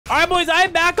All right, boys,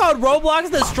 I'm back on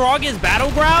Roblox, the strongest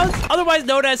battlegrounds, otherwise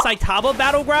known as Saitama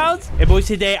Battlegrounds. And boys,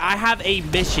 today I have a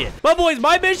mission. But boys,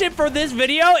 my mission for this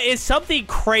video is something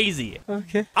crazy.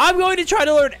 Okay. I'm going to try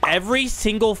to learn every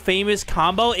single famous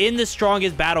combo in the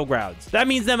strongest battlegrounds. That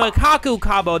means the Makaku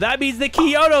combo. That means the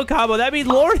Kyoto combo. That means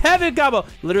Lord Heaven combo.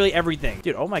 Literally everything.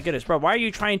 Dude, oh my goodness, bro. Why are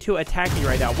you trying to attack me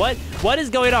right now? What is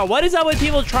going on? What is up with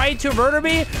people trying to murder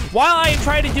me while I am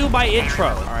trying to do my intro?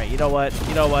 All right, you know what?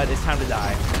 You know what? It's time to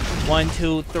die. 1,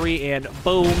 2, 3, and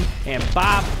boom, and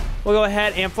bop. We'll go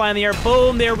ahead and fly in the air.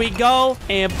 Boom, there we go.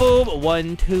 And boom,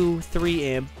 1, 2, 3,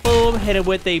 and boom. Hit it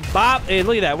with a bop. And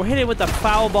look at that. We're hitting it with the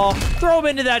foul ball. Throw him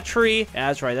into that tree.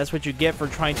 That's right. That's what you get for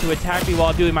trying to attack me while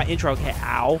I'm doing my intro. Okay,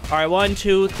 ow. All right, 1,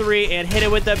 2, 3, and hit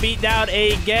it with the beat down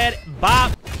again.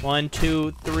 Bop. 1,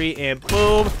 2, 3, and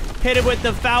boom. Hit it with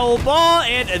the foul ball,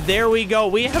 and there we go.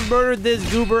 We have murdered this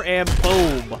goober, and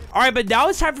boom. All right, but now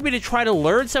it's time for me to try to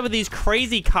learn some of these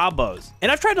crazy combos.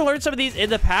 And I've tried to learn some of these in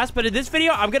the past, but in this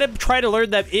video, I'm going to try to learn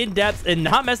them in depth and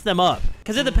not mess them up.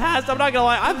 Because in the past, I'm not going to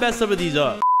lie, I've messed some of these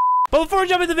up. But before we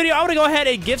jump into the video, I want to go ahead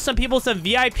and give some people some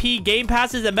VIP game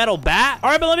passes at Metal Bat. All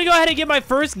right, but let me go ahead and give my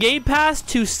first game pass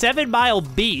to 7 Mile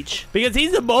Beach because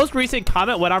he's the most recent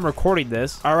comment when I'm recording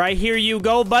this. All right, here you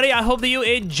go, buddy. I hope that you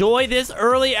enjoy this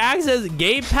early access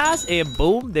game pass. And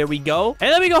boom, there we go.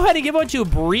 And let me go ahead and give one to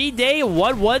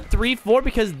Breeday1134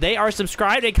 because they are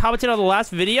subscribed and commented on the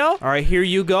last video. All right, here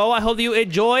you go. I hope that you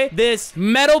enjoy this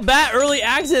Metal Bat early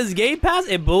access game pass.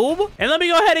 And boom. And let me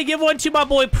go ahead and give one to my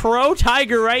boy Pro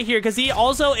Tiger right here, because he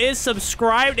also is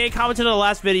subscribed and commented on the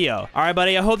last video. All right,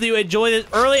 buddy. I hope that you enjoy this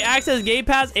early access game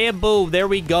pass, and boom, there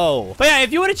we go. But yeah,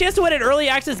 if you want a chance to win an early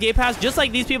access game pass just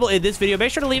like these people in this video,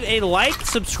 make sure to leave a like,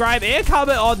 subscribe, and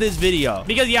comment on this video.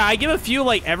 Because yeah, I give a few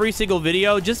like every single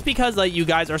video just because like you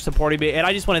guys are supporting me, and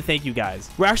I just want to thank you guys.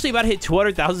 We're actually about to hit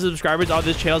 200,000 subscribers on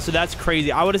this channel, so that's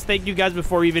crazy. I want to thank you guys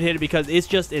before we even hit it because it's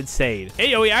just insane. Hey,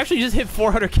 yo, we actually just hit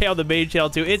 400K on the main channel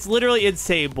too. It's literally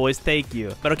insane, boys. Thank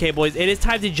you. But okay, boys, it is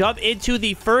time to jump into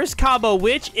the first combo,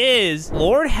 which is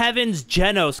Lord Heaven's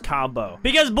Genos combo.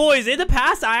 Because boys, in the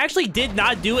past I actually did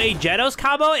not do a Genos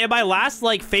combo in my last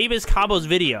like famous combos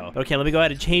video. Okay, let me go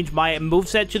ahead and change my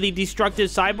moveset to the destructive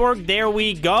cyborg. There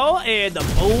we go, and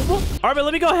boom. All right, but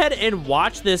let me go ahead and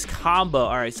watch this combo.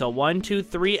 All right, so 1, 2,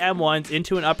 3 M1s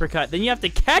into an uppercut, then you have to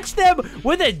catch them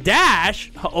with a dash.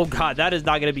 Oh god, that is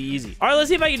not gonna be easy. All right, let's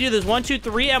see if I can do this. 1, 2,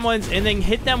 3 M1s and then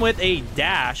hit them with a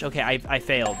dash. Okay, I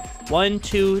failed. 1,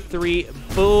 2, 3,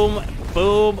 boom,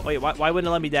 boom. Wait, why wouldn't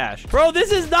it let me dash? Bro,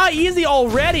 this is not easy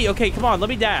already. Okay, come on, let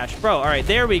me dash. Bro, all right,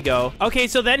 there we go. Okay,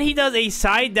 so then he does a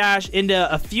side dash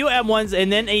into a few M1s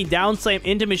and then a down slam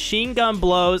into machine gun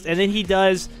blows, and then he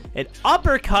does an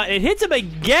uppercut and hits him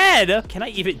again. Can I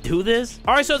even do this?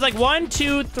 All right, so it's like 1,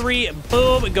 2, 3,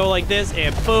 boom, go like this,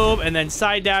 and boom, and then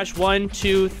side dash, 1,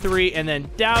 2, 3, and then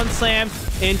down slam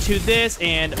into this,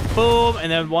 and boom, and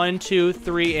then 1, 2,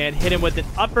 3, and hit him with an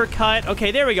uppercut.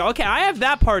 Okay, there we go. Okay, I have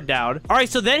that part down. All right,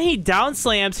 so then he down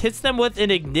slams, hits them with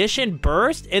an ignition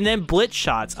burst, and then blitz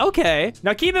shots. Okay,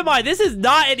 now keep in mind, this is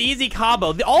not an easy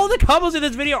combo. All the combos in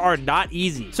this video are not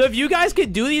easy. So if you guys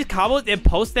could do these combos and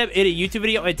post them in a YouTube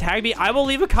video and tag me, I will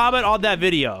leave a comment on that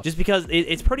video just because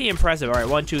it's pretty impressive. All right,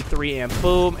 1, 2, 3, and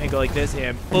boom, and go like this,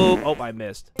 and boom. Oh, I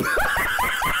missed.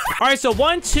 All right, so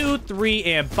 1, 2, 3,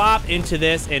 and bop into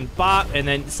this, and bop, and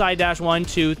then side dash, 1,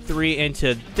 2, 3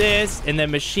 into this, and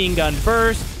then machine gun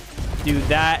burst. Do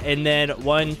that, and then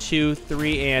 1, 2,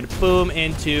 3, and boom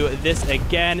into this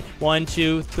again. 1,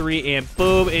 2, 3, and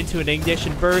boom into an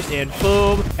ignition burst, and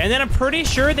boom. And then I'm pretty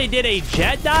sure they did a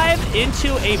jet dive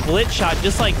into a blitz shot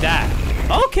just like that.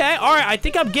 Okay, all right, I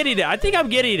think I'm getting it.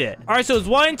 All right, so it's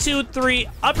 1, 2, 3,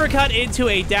 uppercut into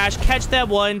a dash, catch that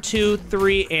 1, 2,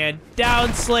 3, and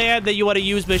down slam. Then you want to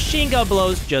use machine gun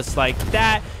blows just like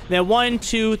that. Then 1,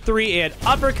 2, 3, and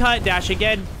uppercut, dash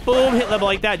again, boom, hit level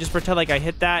like that. Just pretend like I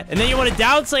hit that. And then you want to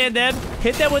down slam them,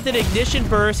 hit them with an ignition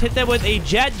burst, hit them with a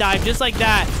jet dive just like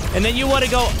that. And then you want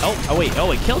to go, oh wait,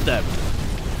 it killed them.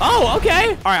 Oh, okay.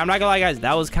 All right, I'm not gonna lie, guys.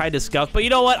 That was kind of scuffed. But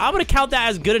you know what? I'm gonna count that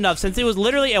as good enough since it was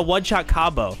literally a one-shot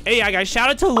combo. Hey, yeah, guys,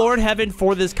 shout out to Lord Heaven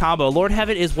for this combo. Lord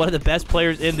Heaven is one of the best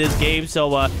players in this game.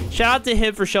 So, shout out to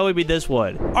him for showing me this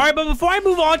one. All right, but before I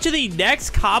move on to the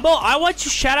next combo, I want to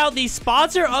shout out the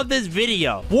sponsor of this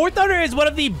video. War Thunder is one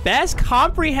of the best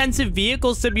comprehensive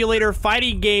vehicle simulator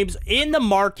fighting games in the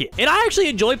market. And I actually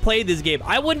enjoy playing this game.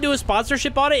 I wouldn't do a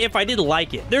sponsorship on it if I didn't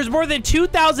like it. There's more than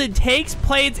 2,000 tanks,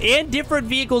 planes, and different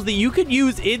vehicles vehicles that you could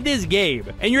use in this game.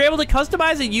 And you're able to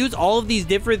customize and use all of these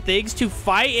different things to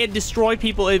fight and destroy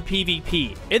people in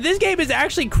PvP. And this game is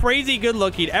actually crazy good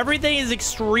looking. Everything is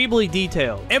extremely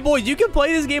detailed. And boys, you can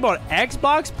play this game on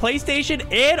Xbox, PlayStation,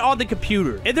 and on the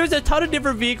computer. And there's a ton of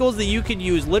different vehicles that you can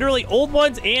use, literally old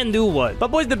ones and new ones. But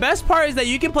boys, the best part is that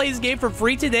you can play this game for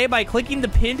free today by clicking the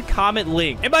pinned comment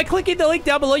link. And by clicking the link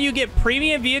down below, you get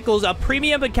premium vehicles, a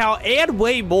premium account, and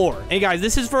way more. And guys,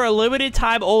 this is for a limited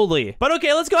time only. But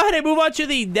okay, let's go ahead and move on to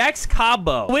the next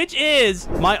combo, which is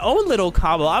my own little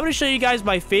combo. I'm going to show you guys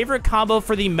my favorite combo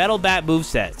for the metal bat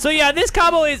moveset. So yeah, this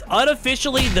combo is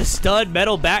unofficially the stud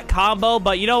metal bat combo,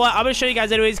 but you know what? I'm going to show you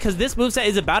guys anyways because this moveset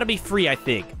is about to be free, I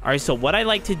think. All right, so what I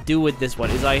like to do with this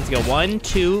one is I like to go 1,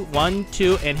 2, 1,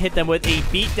 2, and hit them with a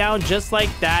beat down just like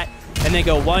that. And then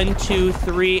go 1, 2,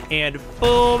 3, and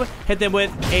boom. Hit them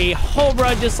with a home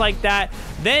run just like that.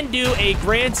 Then do a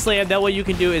grand slam. Then what you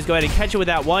can do is go ahead and catch it with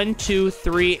that 1, 2,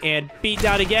 3, and beat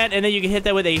down again. And then you can hit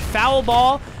them with a foul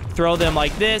ball. Throw them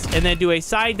like this, and then do a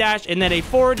side dash, and then a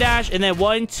forward dash, and then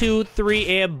 1, 2, 3,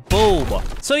 and boom.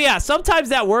 So yeah, sometimes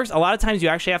that works. A lot of times you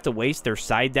actually have to waste their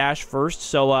side dash first.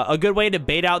 So a good way to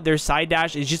bait out their side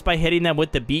dash is just by hitting them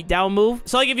with the beatdown move.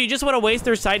 So like if you just want to waste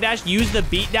their side dash, use the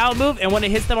beatdown move, and when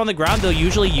it hits them on the ground, they'll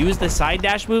usually use the side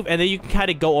dash move, and then you can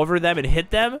kind of go over them and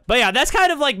hit them. But yeah, that's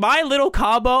kind of like my little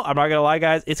combo. I'm not gonna lie,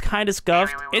 guys, it's kind of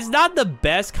scuffed. It's not the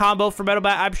best combo for Metal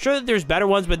Bat. I'm sure that there's better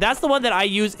ones, but that's the one that I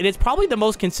use, and it's probably the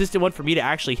most consistent one for me to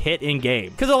actually hit in game,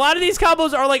 because a lot of these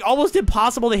combos are like almost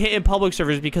impossible to hit in public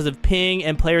servers because of ping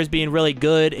and players being really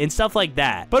good and stuff like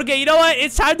that. But okay, you know what,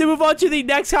 it's time to move on to the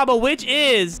next combo, which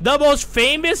is the most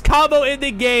famous combo in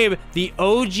the game, the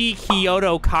OG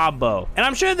Kyoto combo. And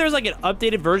I'm sure there's like an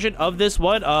updated version of this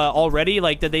one already,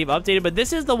 like that they've updated, but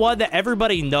this is the one that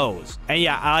everybody knows. And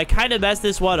yeah, I kind of messed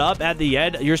this one up at the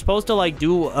end. You're supposed to like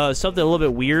do something a little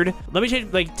bit weird. Let me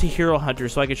change like to Hero Hunter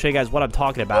so I can show you guys what I'm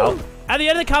talking about. At the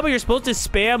end of the combo, you're supposed to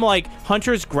spam like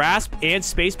Hunter's Grasp and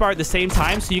Spacebar at the same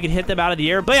time so you can hit them out of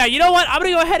the air. But yeah, you know what? I'm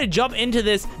going to go ahead and jump into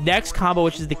this next combo,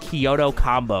 which is the Kyoto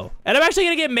combo. And I'm actually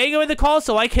going to get Mango in the call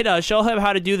so I can show him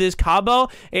how to do this combo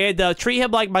and treat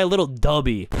him like my little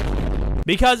dubby.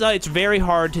 Because it's very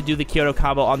hard to do the Kyoto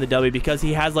combo on the W because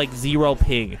he has like 0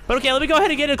 ping. But okay, let me go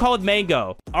ahead and get a call with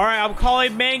Mango. All right, I'm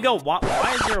calling Mango. Why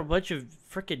is there a bunch of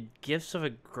freaking gifs of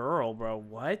a girl, bro?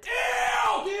 What?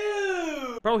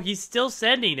 Ew! Bro, he's still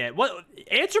sending it. What?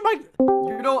 Answer my...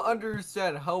 You don't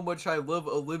understand how much I love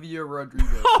Olivia Rodrigo.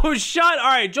 Oh, shut. All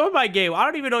right, join my game. I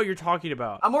don't even know what you're talking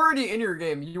about. I'm already in your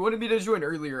game. You wanted me to join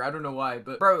earlier. I don't know why,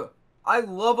 but bro, I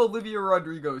love Olivia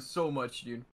Rodrigo so much,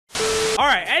 dude. All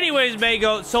right, anyways,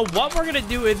 Mango, so what we're gonna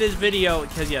do in this video,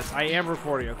 because yes, I am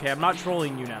recording, okay, I'm not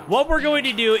trolling you now. What we're going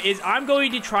to do is I'm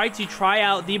going to try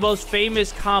out the most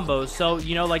famous combos. So,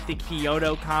 you know, like the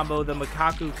Kyoto combo, the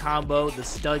Makaku combo, the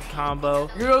stud combo.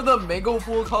 You know the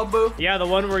mangopool combo? Yeah, the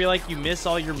one where you miss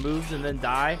all your moves and then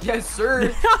die. Yes,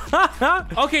 sir.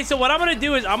 Okay, so what I'm gonna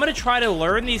do is I'm gonna try to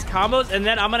learn these combos, and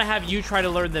then I'm gonna have you try to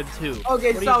learn them too.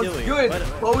 Okay, sounds good.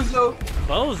 Bozo.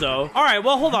 Bozo? All right,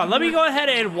 well, hold on. Let me go ahead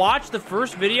and watch the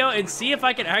first video and see if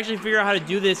I can actually figure out how to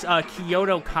do this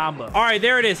Kyoto combo. All right,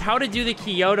 there it is. How to do the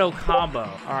Kyoto combo.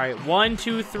 All right, 1,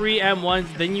 2, 3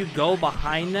 M1s, then you go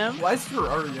behind them. Why is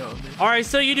Terraria on there? All right,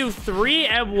 so you do 3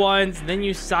 M1s, then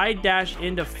you side dash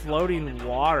into floating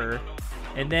water,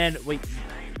 and then wait.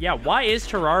 Yeah, why is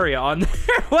Terraria on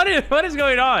there? What is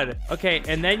going on? Okay,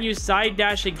 and then you side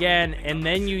dash again, and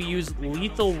then you use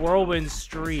Lethal Whirlwind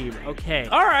Stream. Okay.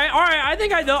 All right. I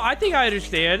think I know. I think I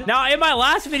understand. Now, in my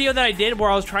last video that I did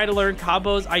where I was trying to learn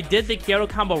combos, I did the Kyoto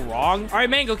combo wrong. All right,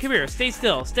 Mango, come here. Stay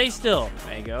still. Stay still.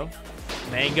 Mango.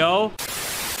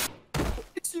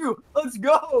 It's you. Let's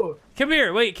go. Come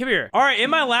here. Wait, come here. All right, in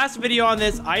my last video on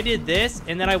this, I did this,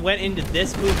 and then I went into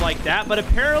this move like that. But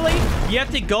apparently, you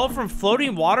have to go from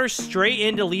floating water straight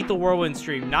into Lethal Whirlwind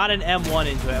Stream, not an M1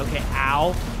 into it. Okay,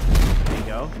 ow. There you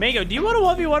go. Mango, do you want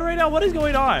to 1v1 right now? What is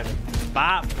going on?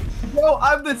 Bop. Bro,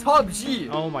 I'm the top G.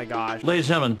 Oh my gosh. Ladies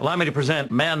and gentlemen, allow me to present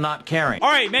Man Not Caring.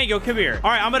 All right, Mango, come here. All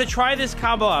right, I'm going to try this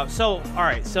combo out. So, all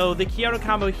right, so the Kyoto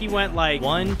combo, he went like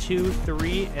 1, 2,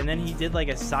 3, and then he did like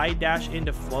a side dash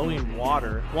into flowing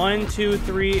water. 1, 2,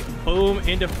 3, boom,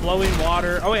 into flowing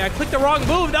water. Oh, wait, I clicked the wrong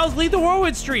move. That was Lethal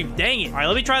Whirlwind Stream. Dang it. All right,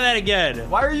 let me try that again.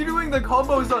 Why are you doing the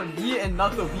combos on me and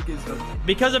not the weakest dummy?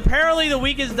 Because apparently the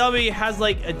weakest dummy has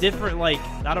like a different, like,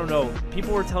 I don't know.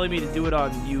 People were telling me to do it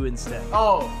on you instead.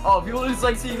 Oh, up. People just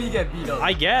like see me get beat up.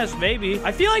 I guess, maybe.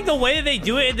 I feel like the way that they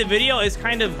do it in the video is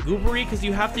kind of goobery because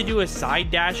you have to do a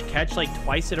side dash catch like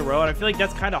twice in a row. And I feel like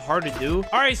that's kind of hard to do.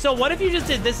 All right, so what if you just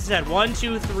did this instead? 1,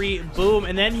 2, 3, boom,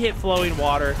 and then hit flowing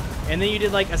water. And then you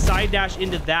did like a side dash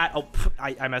into that. Oh,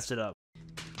 I messed it up.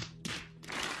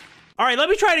 All right, let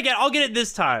me try it again. I'll get it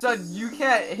this time. Son, you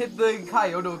can't hit the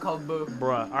Kyoto combo.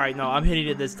 Bruh. All right, no, I'm hitting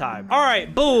it this time. All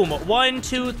right, boom. 1,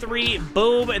 2, 3,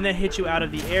 boom. And then hit you out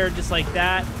of the air just like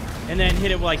that. And then hit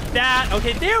it like that.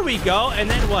 Okay, there we go. And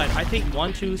then what? I think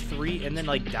 1, 2, 3, and then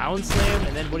like down slam.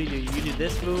 And then what do? You do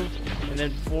this move, and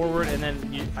then forward, and then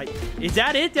is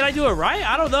that it? Did I do it right?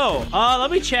 I don't know. Let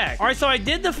me check. All right, so I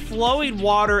did the flowing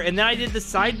water, and then I did the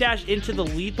side dash into the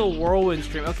lethal whirlwind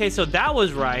stream. Okay, so that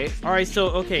was right. All right, so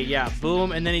okay, yeah,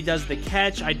 boom, and then he does the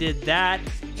catch. I did that,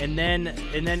 and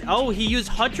then oh, he used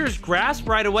Hunter's Grasp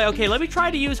right away. Okay, let me try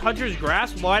to use Hunter's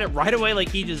Grasp right away like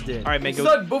he just did. All right, man, go.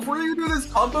 Son, before you do this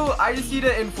combo, I just need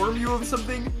to inform you of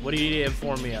something. What do you need to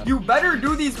inform me of? You better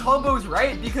do these combos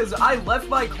right, because I left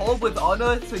my call with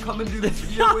Anna to come and do this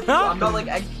video with you. I'm not like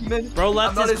X-Men. Bro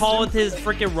left his call with his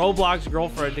freaking Roblox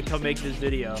girlfriend to come make this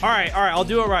video. All right, I'll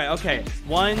do it right. Okay,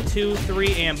 1, 2,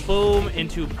 3, and boom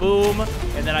into boom,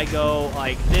 and then I go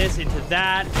like this into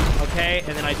that. Okay,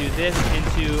 and then I do this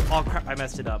into, oh crap, I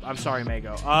messed it up. I'm sorry,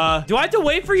 Mango. Do I have to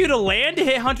wait for you to land to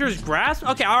hit Hunter's Grasp?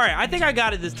 Okay, all right, I think I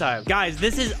got it this time. Guys,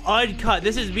 this is uncut.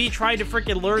 This is me trying to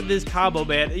freaking learn this combo,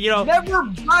 man. You know, never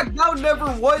back down, never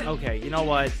what? Okay, you know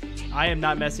what? I am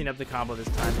not messing up the combo this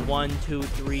time. 1, 2,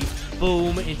 3,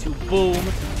 boom into boom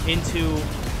into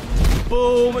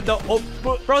boom.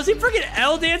 Bro, is he freaking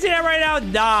L dancing at right now?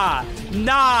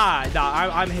 Nah.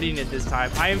 I'm hitting it this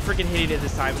time. I am freaking hitting it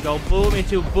this time. Go boom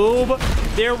into boom.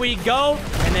 There we go.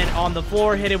 And then on the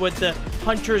floor, hit it with the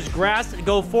Hunter's Grasp.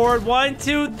 Go forward. 1,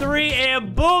 2, 3,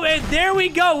 and boom. And there we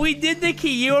go. We did the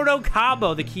Kyoto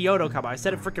combo. I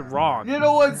said it freaking wrong. You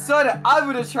know what, son? I'm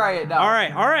gonna try it now. All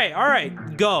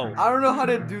right. Go. I don't know how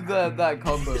to do that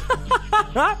combo.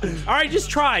 All right, just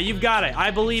try. You've got it. I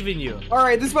believe in you. All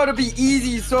right, this is about to be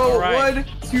easy. So right. 1,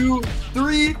 2,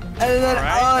 3, and then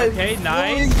okay,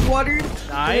 nice. Water, nice.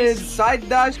 And then side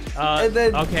dash, and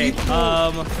then okay. people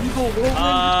oh,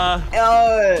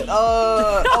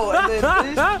 and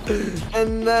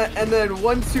then this, and then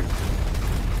 1, 2.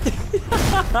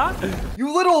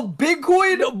 You little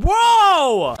Bitcoin!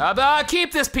 Whoa!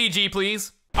 Keep this PG,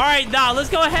 please. All right, now let's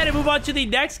go ahead and move on to the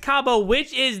next combo,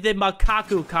 which is the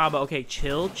Macaco combo. Okay,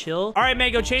 chill. All right,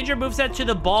 Mango, change your moveset to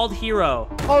the Bald Hero.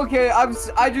 Okay,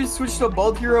 I just switched to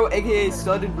Bald Hero, aka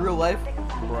Stud in real life.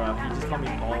 Bro, he just called me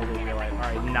bald in real life. All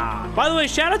right, nah. By the way,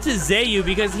 shout out to Zayu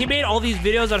because he made all these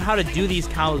videos on how to do these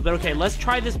combos. But okay, let's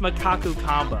try this Macaco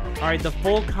combo. All right, the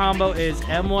full combo is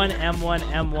M1, M1,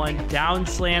 M1, down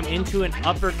slam into an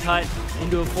uppercut,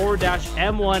 into a forward dash,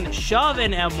 M1, shove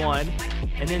in M1,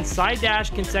 and then side dash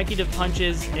consecutive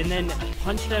punches, and then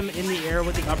punch them in the air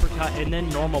with the uppercut, and then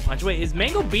normal punch. Wait, is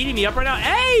Mango beating me up right now?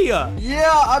 Hey!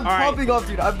 Yeah, I'm pumping up,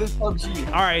 dude. I'm this PUBG.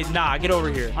 All right, nah, get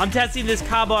over here. I'm testing this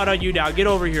combo out on you now. Get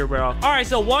over here, bro. All right,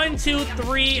 so 1, 2,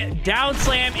 3, down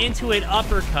slam into an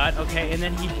uppercut. Okay, and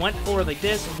then he went forward like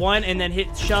this. 1, and then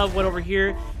hit shove, went over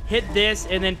here. Hit this,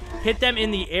 and then hit them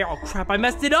in the air. Oh, crap, I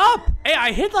messed it up. Hey,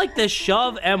 I hit, like, the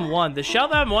shove M1. The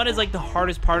shove M1 is, like, the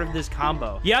hardest part of this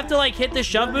combo. You have to, like, hit the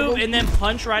shove move and then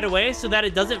punch right away so that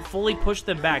it doesn't fully push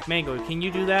them back. Mango, can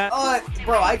you do that?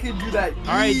 Bro, I can do that.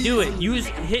 All right, do it.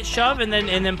 Hit shove and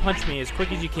then punch me as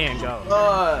quick as you can. Go.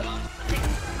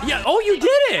 Yeah, oh, you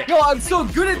did it! Yo, I'm so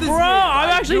good at this Bro, I'm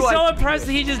actually so impressed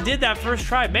that he just did that first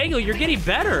try. Mango, you're getting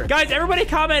better. Guys, everybody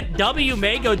comment W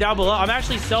Mango down below. I'm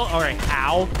actually so... All right,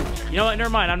 ow. You know what?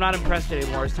 Never mind. I'm not impressed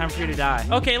anymore. It's time for you to die.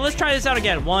 Okay, let's try this out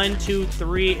again. 1, 2,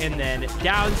 3, and then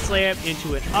down slam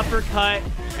into an uppercut,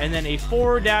 and then a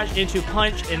forward dash into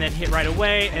punch, and then hit right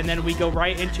away, and then we go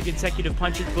right into consecutive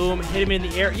punches. Boom, hit him in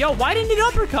the air. Yo, why didn't it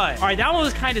uppercut? All right, that one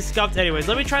was kind of scuffed anyways.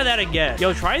 Let me try that again.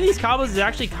 Yo, trying these combos is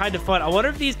actually kind of fun. I wonder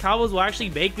if these combos will actually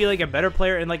make me like a better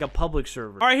player in like a public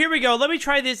server. All right, here we go. Let me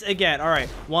try this again. All right,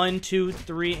 1, 2,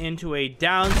 3 into a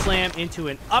down slam into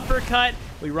an uppercut.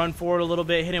 We run forward a little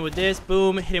bit, hit him with this,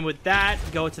 boom, hit him with that,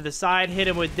 go to the side, hit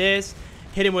him with this,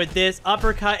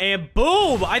 uppercut, and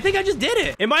boom! I think I just did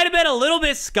it. It might have been a little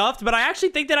bit scuffed, but I actually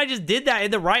think that I just did that in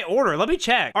the right order. Let me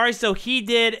check. All right, so he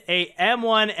did a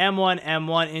M1, M1,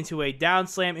 M1 into a down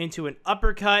slam, into an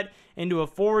uppercut, into a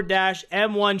forward dash,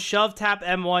 M1, shove tap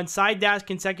M1, side dash,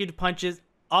 consecutive punches,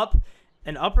 up,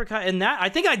 an uppercut, and that. I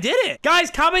think I did it. Guys,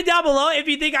 comment down below if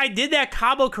you think I did that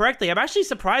combo correctly. I'm actually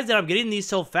surprised that I'm getting these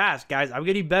so fast, guys. I'm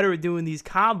getting better at doing these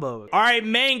combos. All right,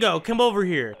 Mango, come over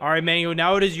here. All right, Mango,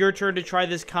 now it is your turn to try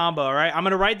this combo, all right? I'm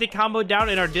gonna write the combo down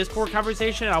in our Discord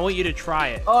conversation, and I want you to try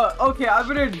it. Okay, I'm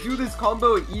gonna do this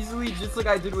combo easily, just like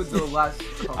I did with the last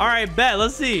combo. All right, bet.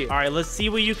 Let's see. All right, let's see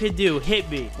what you can do. Hit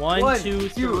me. One, two,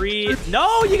 three.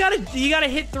 No, you gotta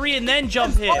hit 3 and then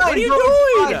jump hit. What are you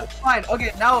doing? It's fine.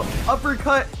 Okay, now uppercut.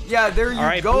 Yeah, there you go. All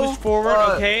right, boost forward.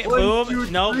 Okay,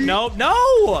 boom.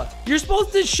 No. You're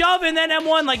supposed to shove and then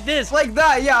M1 like this. Like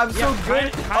that. Yeah, I'm so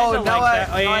good. Kind of like that.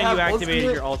 Oh, yeah, you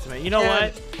activated your ultimate. You know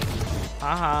what?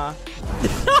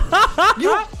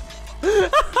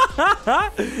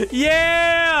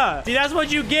 Yeah! See, that's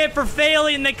what you get for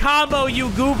failing the combo, you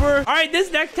goober. All right,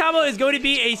 this next combo is going to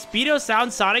be a Speedo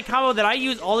Sound Sonic combo that I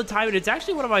use all the time, and it's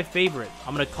actually one of my favorites.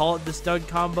 I'm going to call it the stud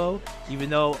combo, even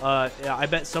though I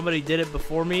bet somebody did it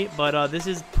before me, but this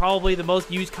is probably the most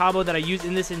used combo that I use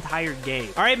in this entire game.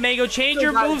 All right, Mango, change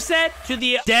your moveset to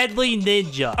the Deadly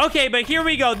Ninja. Okay, but here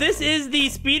we go. This is the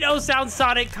Speedo Sound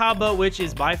Sonic combo, which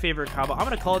is my favorite combo. I'm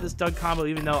going to call it the stud combo,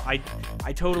 even though I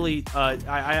totally...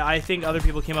 I think other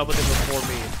people came up with it before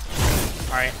me.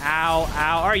 All right,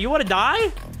 ow. All right, you want to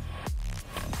die?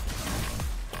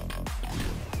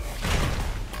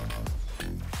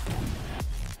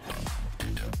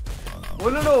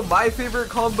 Want to know my favorite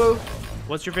combo?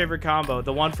 What's your favorite combo?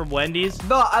 The one from Wendy's?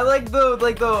 No, I like the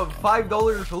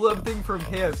 $5 fill-up thing from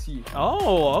KFC.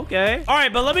 Oh, okay. All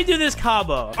right, but let me do this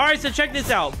combo. All right, so check this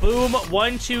out. Boom,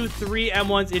 1, 2, 3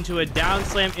 M1s into a down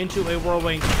slam, into a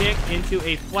whirlwind kick, into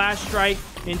a flash strike,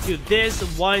 into this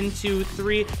 1, 2,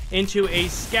 3, into a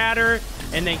scatter,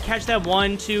 and then catch that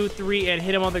 1, 2, 3 and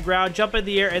hit him on the ground, jump in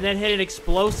the air, and then hit an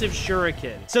explosive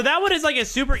shuriken. So that one is like a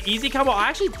super easy combo. I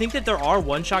actually think that there are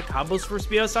one-shot combos for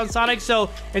Speedo Sound Sonic.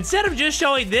 So instead of just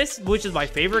showing this, which is my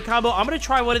favorite combo, I'm gonna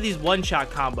try one of these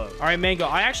one-shot combos. All right, Mango,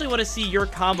 I actually want to see your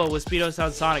combo with Speedo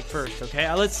Sound Sonic first.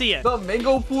 Okay, let's see it. The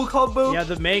mangopool combo. Yeah,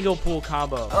 the mangopool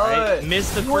combo. All right,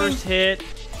 miss the first hit,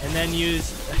 and then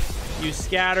use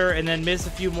scatter, and then miss a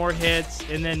few more hits,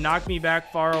 and then knock me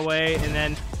back far away, and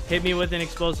then hit me with an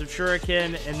explosive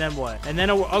shuriken, and then what? And then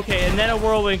a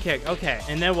whirlwind kick. Okay,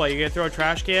 and then what? You're gonna throw a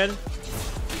trash can?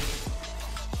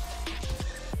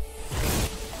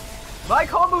 My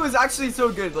combo is actually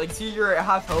so good. Like, see, you're at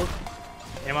half health.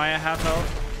 Am I at half health?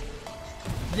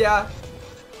 Yeah.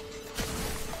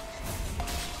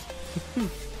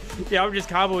 Yeah, I'm just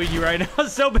comboing you right now.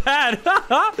 So bad.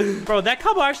 Bro, that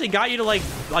combo actually got you to like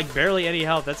barely any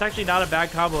health. That's actually not a bad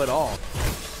combo at all.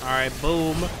 All right,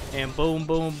 boom, and boom,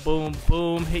 boom, boom,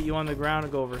 boom. Hit you on the ground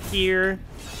and go over here.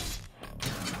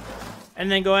 And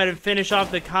then go ahead and finish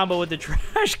off the combo with the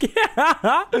trash can.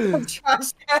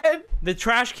 Trash can? The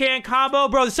trash can combo?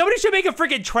 Bro, somebody should make a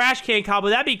freaking trash can combo.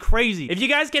 That'd be crazy. If you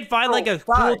guys can find like a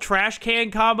cool trash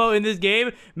can combo in this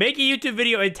game, make a YouTube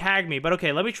video and tag me. But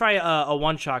okay, let me try a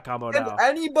one-shot combo now. If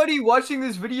anybody watching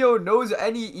this video knows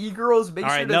any e-girls, make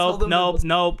sure to tell them.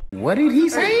 Nope. What did he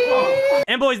say?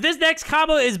 And boys, this next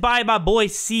combo is by my boy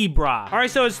C-Bra. All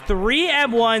right, so it's 3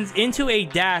 M1s into a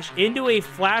dash, into a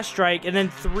flash strike, and then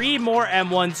 3 more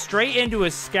M1s straight into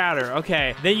a scatter.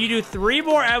 Okay, then you do 3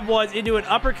 more M1s into an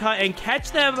uppercut and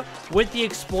catch them with the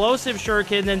explosive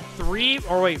shuriken, then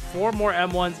 4 more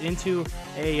M1s into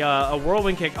a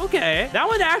whirlwind kick. Okay, that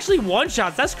one actually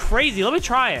one-shots. That's crazy. Let me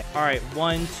try it. All right,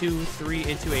 1, 2, 3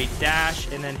 into a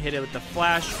dash, and then hit it with the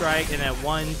flash strike, and then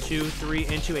 1, 2, 3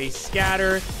 into a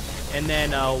scatter, and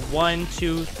then 1,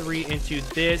 2, 3 into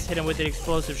this, hit him with an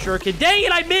explosive shuriken. Dang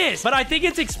it, I missed! But I think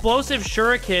it's explosive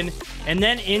shuriken, and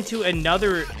then into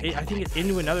another, I think it's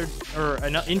into another,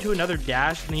 into another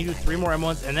dash, and then you do 3 more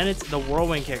M1s, and then it's the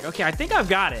whirlwind kick. Okay, I think I've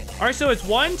got it. All right, so it's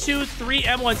 1, 2, 3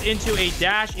 M1s into a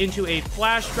dash, into a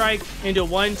flash strike, into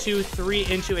 1, 2, 3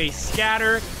 into a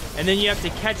scatter, and then you have to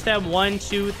catch them 1,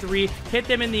 2, 3, hit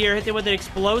them in the air, hit them with an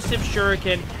explosive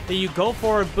shuriken, then you go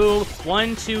forward, boom,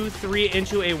 1, 2, 3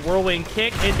 into a whirlwind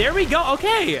kick, and there we go.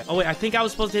 Okay. Oh wait, I think I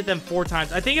was supposed to hit them 4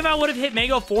 times. I think if I would have hit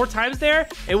Mango 4 times there,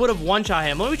 it would have one-shot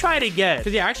him. Let me try it again,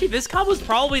 because yeah, actually this combo is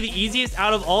probably the easiest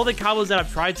out of all the combos that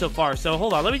I've tried so far. So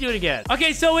hold on, let me do it again.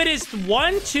 Okay, so it is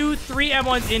 1, 2, 3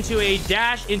 M1s into a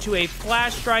dash, into a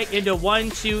flash strike, into 1,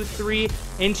 2, 3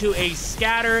 into a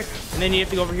scatter, and then you have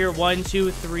to go over here, 1, 2,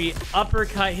 3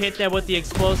 uppercut, hit them with the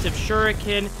explosive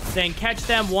shuriken, then catch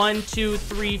them 1, 2,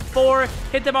 3, 4,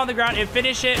 hit them on the ground and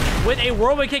finish it with a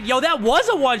whirlwind kick. Yo, that was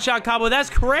a one-shot combo. That's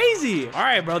crazy. All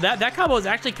right, bro, that combo is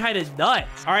actually kind of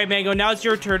nuts. All right, Mango, now it's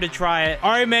your turn to try it.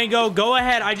 All right, Mango, go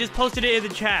ahead. I just posted it in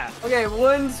the chat. Okay,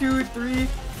 1, 2, 3.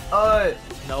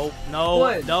 No, no,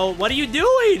 What? no. What are you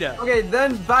doing? Okay,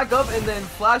 then back up and then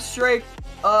flash strike.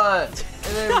 And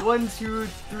then 1, 2,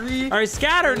 3. All right,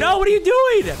 scatter. No, what are you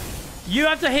doing? You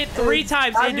have to hit 3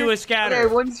 times and do a scatter.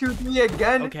 Okay, 1, 2, 3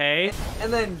 again. Okay.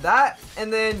 And then that,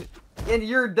 and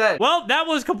you're dead. Well, that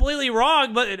was completely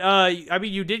wrong, but I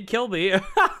mean, you did kill me. All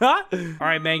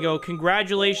right, Mango,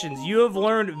 congratulations. You have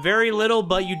learned very little,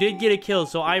 but you did get a kill,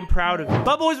 so I'm proud of you.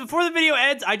 But boys, before the video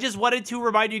ends, I just wanted to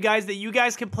remind you guys that you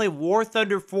guys can play War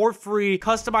Thunder for free,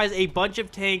 customize a bunch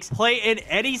of tanks, play in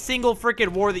any single freaking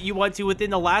war that you want to within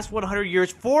the last 100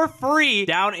 years for free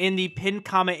down in the pinned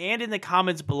comment and in the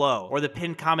comments below, or the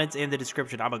pinned comments in the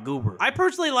description. I'm a goober. I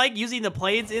personally like using the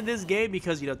planes in this game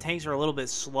because, you know, tanks are a little bit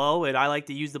slow, and I like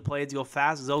to use the planes to go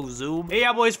fast. So zoom. Hey,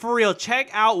 yeah, boys, for real, check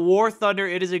out War Thunder.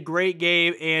 It is a great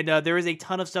game, and there is a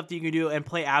ton of stuff that you can do and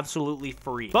play absolutely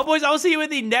free. But boys, I'll see you in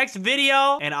the next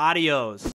video, and adios.